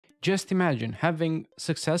Just imagine having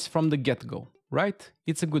success from the get-go, right?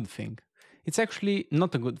 It's a good thing. It's actually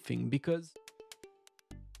not a good thing because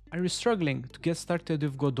are you struggling to get started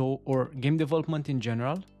with Godot or game development in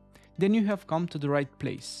general? Then you have come to the right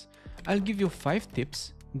place. I'll give you 5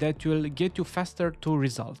 tips that will get you faster to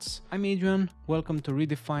results. I'm Adrian, welcome to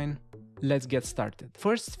Redefine. Let's get started.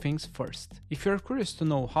 First things first, if you're curious to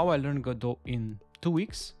know how I learned Godot in 2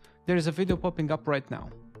 weeks, there is a video popping up right now.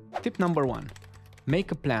 Tip number 1,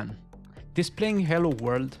 make a plan. Displaying hello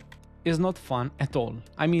world is not fun at all.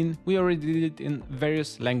 I mean, we already did it in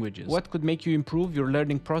various languages. What could make you improve your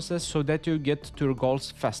learning process so that you get to your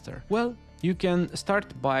goals faster? Well, you can start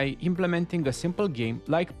by implementing a simple game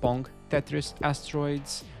like Pong, Tetris,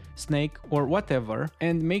 Asteroids, Snake, or whatever,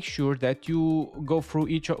 and make sure that you go through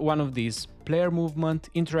each one of these: player movement,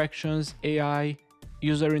 interactions, AI,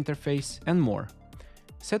 user interface, and more.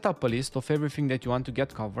 Set up a list of everything that you want to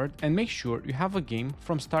get covered and make sure you have a game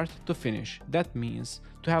from start to finish. That means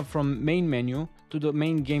to have from main menu to the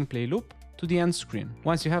main gameplay loop to the end screen.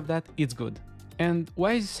 Once you have that, it's good. And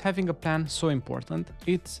why is having a plan so important?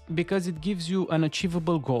 It's because it gives you an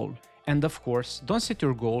achievable goal. And of course, don't set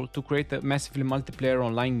your goal to create a massively multiplayer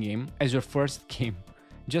online game as your first game.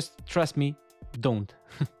 Just trust me, don't.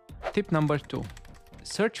 Tip number 2.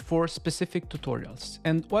 Search for specific tutorials.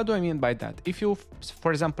 And what do I mean by that? If you,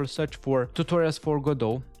 for example, search for tutorials for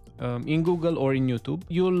Godot in Google or in YouTube,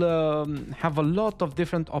 you'll have a lot of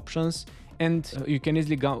different options and you can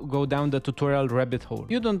easily go down the tutorial rabbit hole.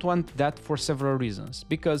 You don't want that for several reasons.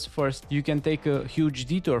 Because first, you can take a huge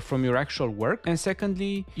detour from your actual work. And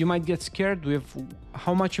secondly, you might get scared with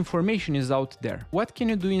how much information is out there. What can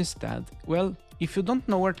you do instead? Well, if you don't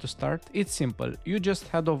know where to start, it's simple. You just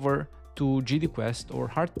head over to GD Quest or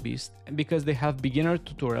Heartbeast because they have beginner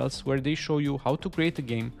tutorials where they show you how to create a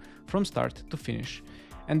game from start to finish.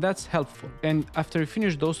 And that's helpful. And after you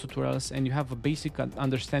finish those tutorials and you have a basic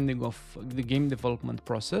understanding of the game development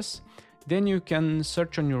process, then you can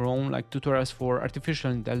search on your own, like tutorials for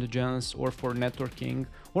artificial intelligence or for networking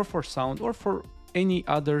or for sound or for any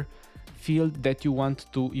other field that you want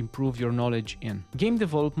to improve your knowledge in. Game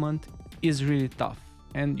development is really tough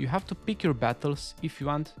and you have to pick your battles if you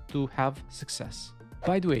want to have success.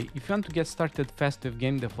 By the way, if you want to get started fast with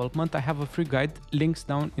game development, I have a free guide, links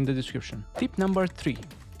down in the description. Tip number 3,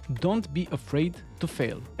 don't be afraid to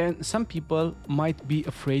fail. And some people might be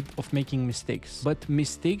afraid of making mistakes, but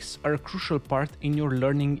mistakes are a crucial part in your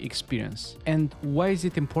learning experience. And why is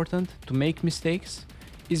it important to make mistakes?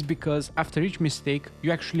 Is because after each mistake,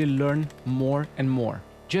 you actually learn more and more.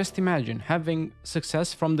 Just imagine having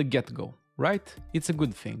success from the get-go, right? It's a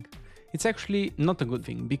good thing. It's actually not a good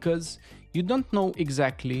thing because you don't know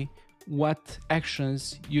exactly what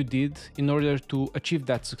actions you did in order to achieve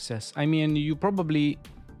that success. I mean, you probably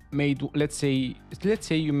made, let's say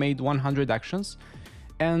you made 100 actions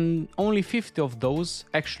and only 50 of those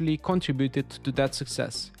actually contributed to that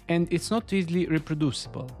success. And it's not easily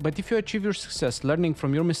reproducible. But if you achieve your success learning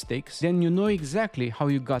from your mistakes, then you know exactly how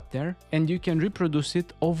you got there and you can reproduce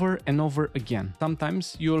it over and over again.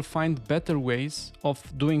 Sometimes you'll find better ways of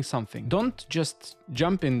doing something. Don't just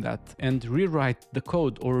jump in that and rewrite the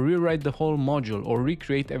code or rewrite the whole module or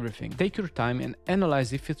recreate everything. Take your time and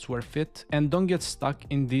analyze if it's worth it and don't get stuck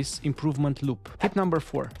in this improvement loop. Tip number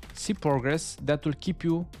 4, see progress that will keep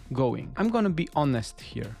you going. I'm gonna be honest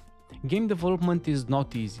here. Game development is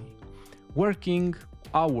not easy. Working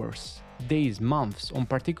hours, days, months on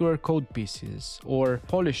particular code pieces or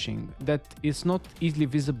polishing that is not easily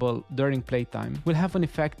visible during playtime will have an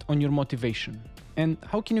effect on your motivation. And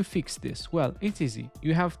how can you fix this? Well, it's easy.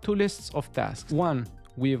 You have 2 lists of tasks. One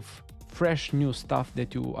with fresh new stuff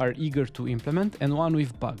that you are eager to implement and one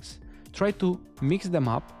with bugs. Try to mix them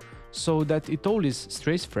up so that it always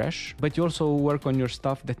stays fresh, but you also work on your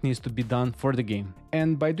stuff that needs to be done for the game.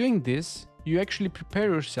 And by doing this, you actually prepare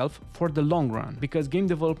yourself for the long run, because game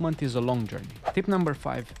development is a long journey. Tip number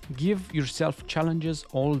 5, give yourself challenges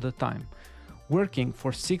all the time. Working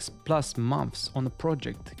for 6+ months on a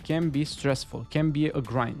project can be stressful, can be a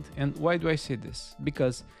grind. And why do I say this?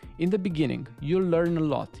 Because in the beginning, you'll learn a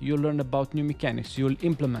lot. You'll learn about new mechanics, you'll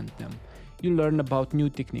implement them. You'll learn about new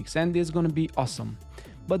techniques, and it's gonna be awesome.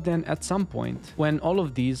 But then at some point, when all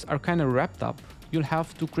of these are kind of wrapped up, you'll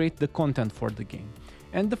have to create the content for the game.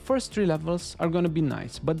 And the first 3 levels are gonna be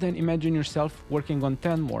nice, but then imagine yourself working on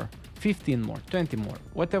 10 more, 15 more, 20 more,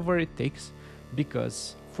 whatever it takes,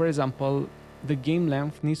 because, for example, the game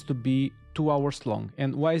length needs to be 2 hours long.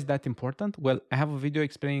 And why is that important? Well, I have a video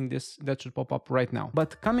explaining this that should pop up right now.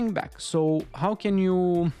 But coming back, so how can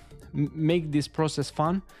you make this process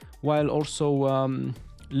fun while also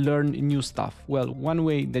learn new stuff? Well, one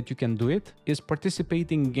way that you can do it is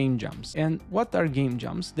participating in game jams. And what are game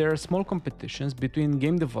jams? They are small competitions between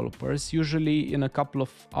game developers, usually in a couple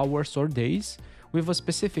of hours or days, with a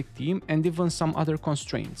specific theme and even some other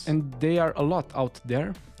constraints. And they are a lot out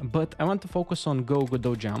there, but I want to focus on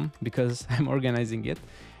Godot Jam because I'm organizing it.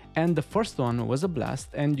 And the first one was a blast,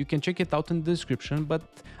 and you can check it out in the description, but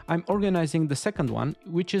I'm organizing the second one,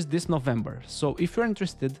 which is this November. So if you're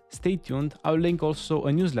interested, stay tuned. I'll link also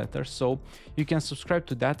a newsletter so you can subscribe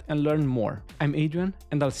to that and learn more. I'm Adrian,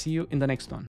 and I'll see you in the next one.